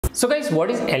So guys, what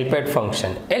is LPAD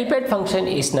function? LPAD function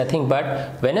is nothing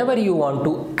but whenever you want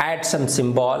to add some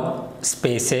symbol,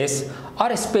 spaces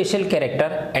or a special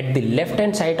character at the left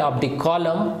hand side of the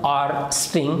column or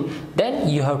string, then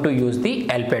you have to use the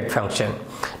LPAD function.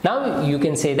 Now you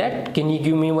can say that, can you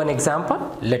give me one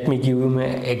example? Let me give you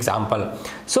an example.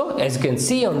 So as you can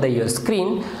see on your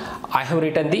screen, I have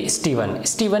written the Steven.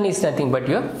 Steven is nothing but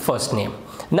your first name.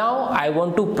 Now I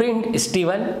want to print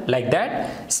Steven like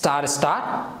that, star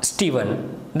star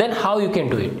Steven. Then how you can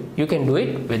do it? You can do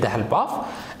it with the help of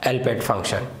LPAD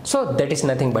function. So that is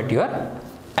nothing but your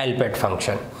LPAD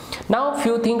function. Now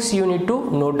few things you need to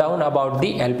note down about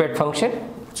the LPAD function.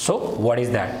 So what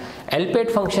is that?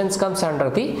 LPAD functions comes under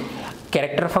the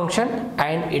character function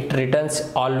and it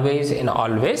returns always and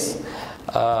always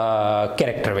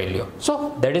character value.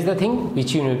 So that is the thing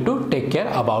which you need to take care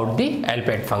about the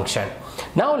LPAD function.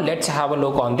 Now let's have a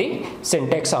look on the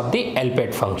syntax of the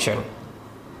LPAD function.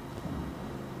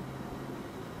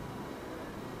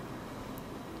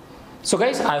 So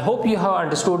guys, I hope you have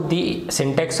understood the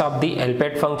syntax of the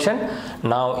LPAD function.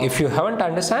 Now if you haven't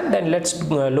understand, then let's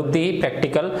look the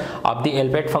practical of the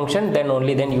LPAD function. Then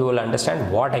only then you will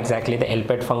understand what exactly the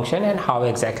LPAD function and how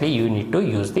exactly you need to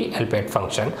use the LPAD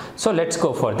function. So let's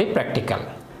go for the practical.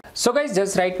 So guys,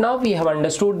 just right now we have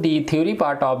understood the theory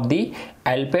part of the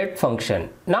LPAD function.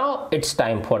 Now it's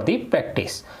time for the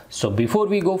practice. So before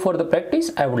we go for the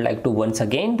practice, I would like to once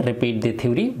again repeat the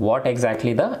theory, what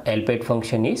exactly the LPAD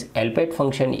function is. LPAD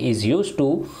function is used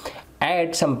to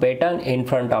add some pattern in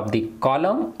front of the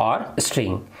column or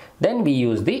string. Then we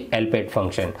use the LPAD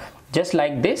function. Just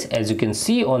like this, as you can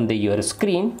see on your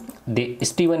screen, the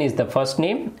Steven is the first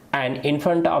name, and in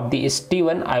front of the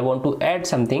Steven I want to add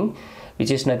something which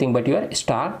is nothing but your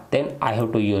star. Then I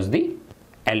have to use the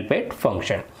LPAD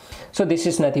function. So this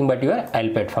is nothing but your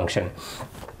LPAD function.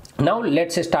 Now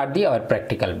let's start our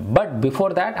practical, but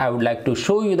before that I would like to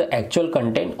show you the actual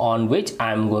content on which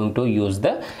I am going to use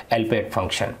the LPAD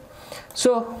function.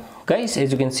 So guys,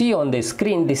 as you can see on the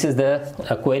screen, this is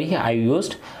the query I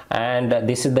used, and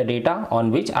this is the data on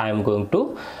which I am going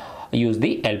to use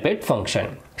the LPAD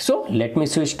function. So let me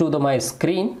switch to my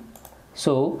screen.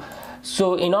 So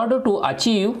in order to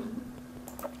achieve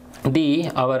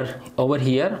over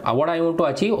here, what I want to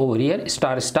achieve over here,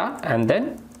 star star and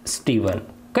then Steven,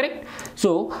 correct?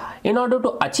 So in order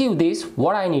to achieve this,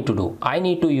 what I need to do, I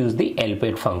need to use the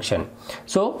LPAD function.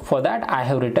 So for that I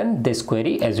have written this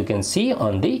query, as you can see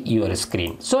on your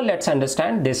screen. So let's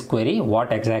understand this query,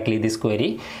 what exactly this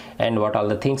query and what all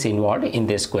the things involved in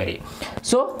this query.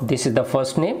 So this is the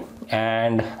first name,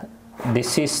 and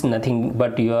this is nothing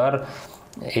but your,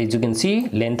 as you can see,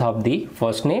 length of the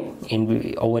first name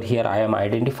over here I am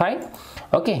identifying,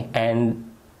 okay,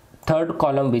 and third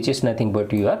column which is nothing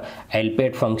but your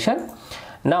LPAD function.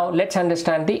 Now let's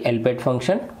understand the LPAD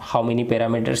function, how many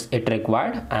parameters it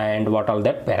required and what all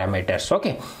that parameters.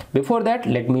 Okay, before that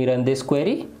let me run this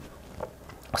query.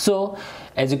 So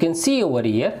as you can see over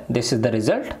here, this is the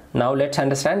result. Now let's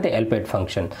understand the LPAD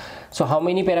function. So how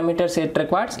many parameters it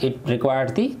requires? It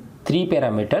requires the 3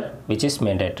 parameter which is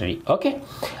mandatory. Okay,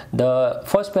 the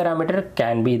first parameter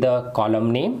can be the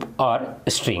column name or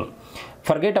string.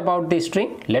 Forget about the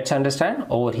string, let's understand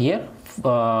over here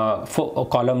for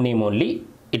column name only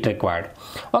it required.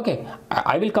 Okay,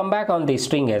 I will come back on the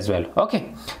string as well.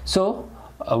 Okay, so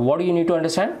what do you need to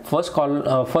understand? First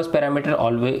parameter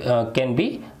always can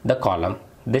be the column.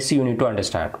 This you need to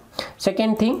understand.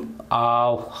 Second thing,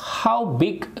 how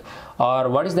big or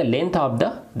what is the length of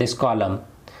this column.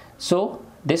 So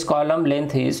this column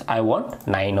length is, I want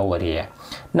 9 over here.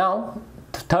 Now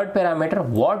third parameter,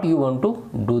 what you want to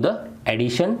do the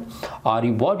addition or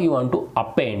what you want to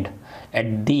append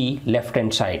at the left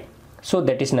hand side. So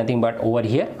that is nothing but over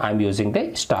here I am using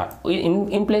the star.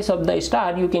 In place of the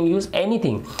star you can use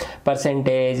anything,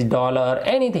 percentage, dollar,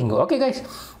 anything. Okay guys,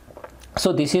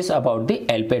 so this is about the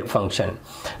LPAD function.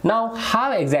 Now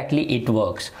how exactly it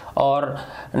works, or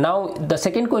now the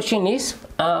second question is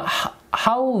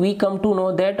how we come to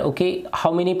know that, okay,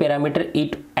 how many parameter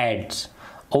it adds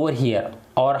over here,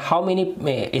 or how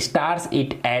many stars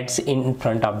it adds in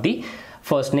front of the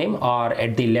first name or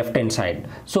at the left hand side.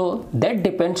 So that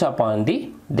depends upon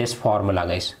this formula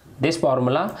guys. This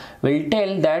formula will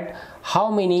tell that how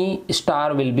many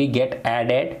star will be get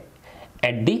added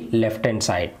at the left hand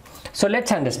side. So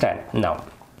let's understand now.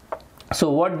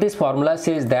 So what this formula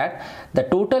says, that the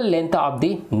total length of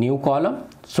the new column,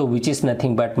 so which is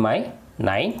nothing but my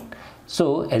 9.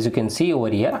 So as you can see over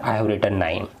here I have written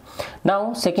 9.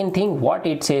 Now second thing, what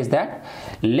it says, that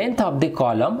length of the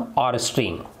column or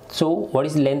string. So what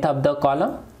is length of the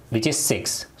column? which is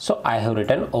 6. So I have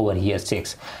written over here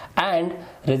 6, and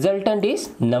resultant is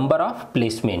number of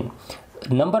placement.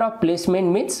 Number of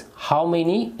placement means how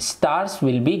many stars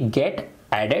will be get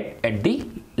added at the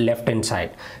left hand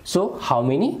side. So how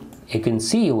many? You can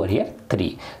see over here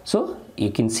 3. So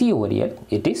you can see over here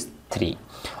it is 3.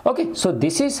 Okay, so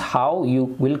this is how you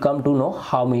will come to know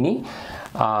how many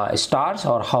stars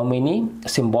or how many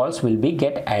symbols will be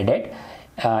get added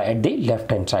at the left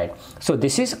hand side. So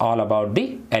this is all about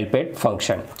the LPAD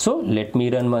function. So let me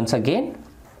run once again.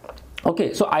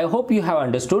 Okay, so I hope you have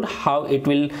understood how it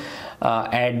will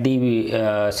add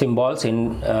the symbols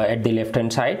in at the left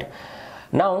hand side.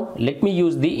 Now let me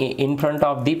use the in front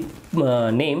of the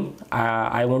name.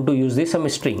 I want to use this some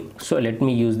string, so let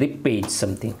me use the page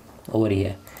something over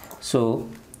here. So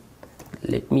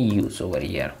let me use over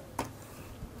here.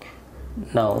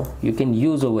 Now you can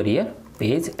use over here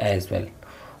page as well.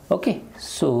 Okay,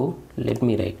 so let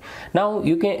me write. Now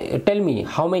you can tell me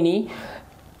how many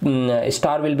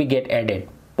star will be get added.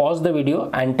 Pause the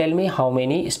video and tell me how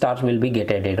many stars will be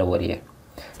get added over here.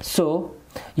 So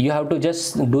you have to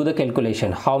just do the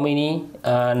calculation. How many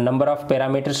number of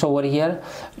parameters over here?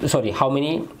 Sorry, how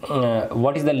many?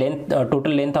 What is the length?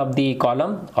 Total length of the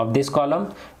column of this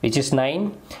column, which is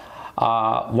 9.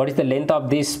 What is the length of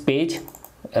this page?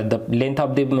 The length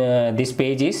of the this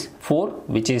page is 4,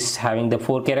 which is having the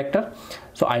 4 character.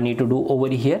 So I need to do over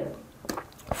here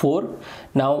 4.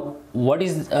 Now what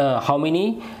is how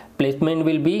many placement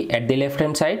will be at the left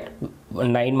hand side?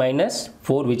 9 minus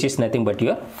 4, which is nothing but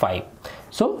your 5.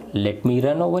 So let me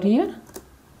run over here.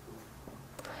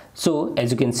 So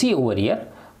as you can see over here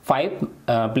 5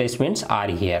 placements are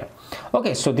here.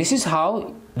 Okay, so this is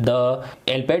how the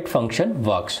LPAD function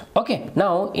works. Okay,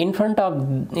 now in front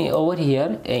of over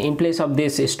here in place of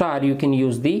this star you can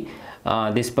use the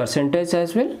this percentage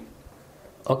as well.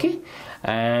 Okay,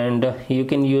 and you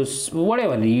can use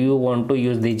whatever you want to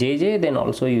use the JJ, then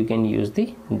also you can use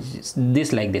the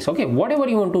this like this. Okay, whatever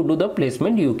you want to do the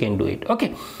placement you can do it.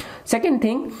 Okay, second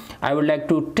thing I would like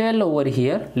to tell over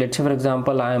here, let's say for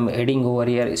example I am adding over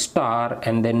here star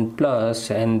and then plus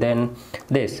and then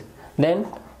this, then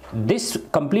this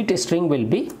complete string will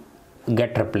be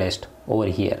get replaced over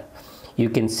here.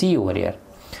 You can see over here.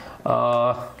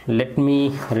 Let me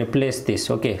replace this.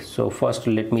 Okay, so first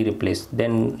let me replace,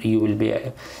 then you will be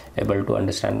able to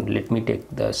understand. Let me take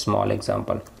the small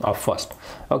example of first.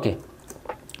 Okay,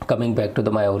 coming back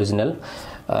to my original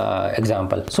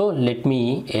example. So let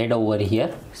me add over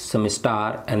here some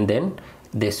star and then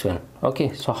this one.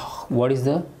 Okay, so what is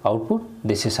the output?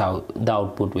 This is how the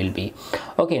output will be.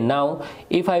 Okay, now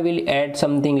if I will add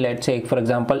something, let's say for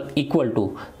example equal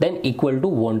to, then equal to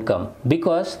won't come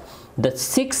because the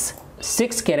six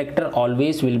character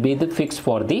always will be the fixed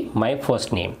for the my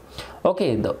first name.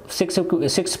 Okay, the six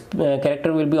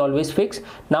character will be always fixed.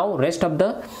 Now rest of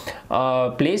the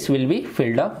place will be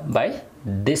filled up by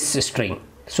this string.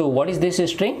 So what is this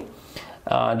string?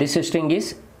 This string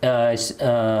is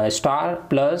star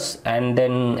plus and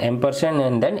then ampersand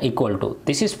and then equal to.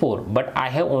 This is 4, but I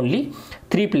have only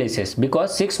 3 places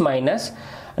because 6 minus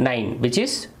 9, which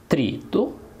is 3.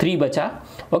 So 3 bacha.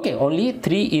 Okay, only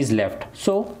 3 is left.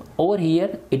 So over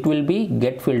here it will be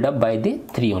get filled up by the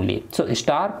 3 only. So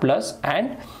star plus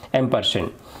and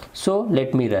ampersand. So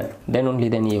let me run, then only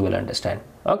then you will understand.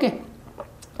 Okay,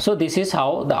 so this is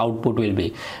how the output will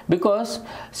be, because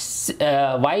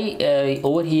why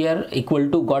over here equal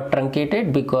to got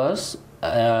truncated, because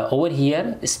over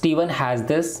here Steven has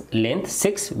this length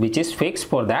 6 which is fixed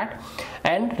for that,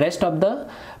 and rest of the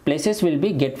places will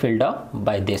be get filled up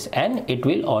by this, and it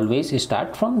will always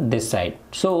start from this side.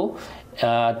 So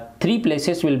 3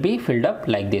 places will be filled up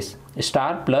like this,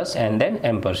 star plus and then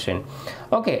ampersand.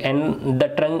 Okay, and the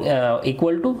trunk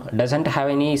equal to doesn't have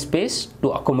any space to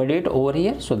accommodate over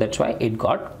here, so that's why it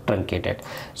got truncated.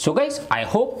 So guys, I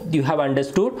hope you have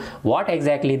understood what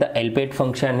exactly the LPAD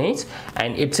function is,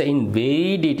 and it's in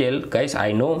very detail. Guys,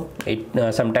 I know it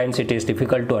sometimes it is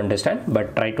difficult to understand,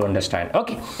 but try to understand.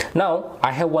 Okay, now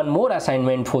I have one more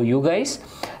assignment for you guys.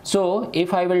 So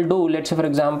if I will do, let's say for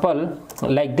example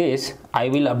like this, I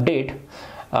will update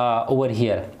over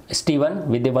here Steven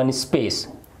with the 1 space,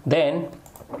 then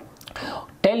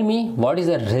tell me what is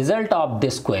the result of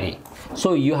this query.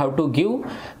 So you have to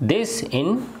give this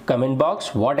in comment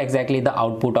box, what exactly the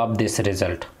output of this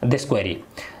result, this query.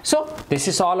 So this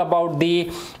is all about the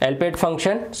LPAD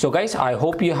function. So guys, I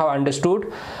hope you have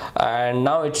understood, and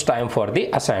now it's time for the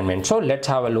assignment. So let's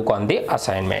have a look on the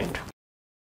assignment.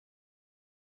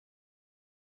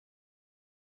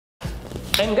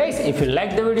 And guys, if you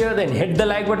like the video, then hit the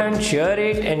like button, share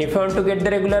it, and if you want to get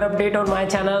the regular update on my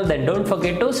channel, then don't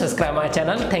forget to subscribe my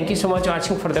channel. Thank you so much for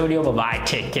watching for the video. Bye bye,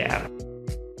 take care.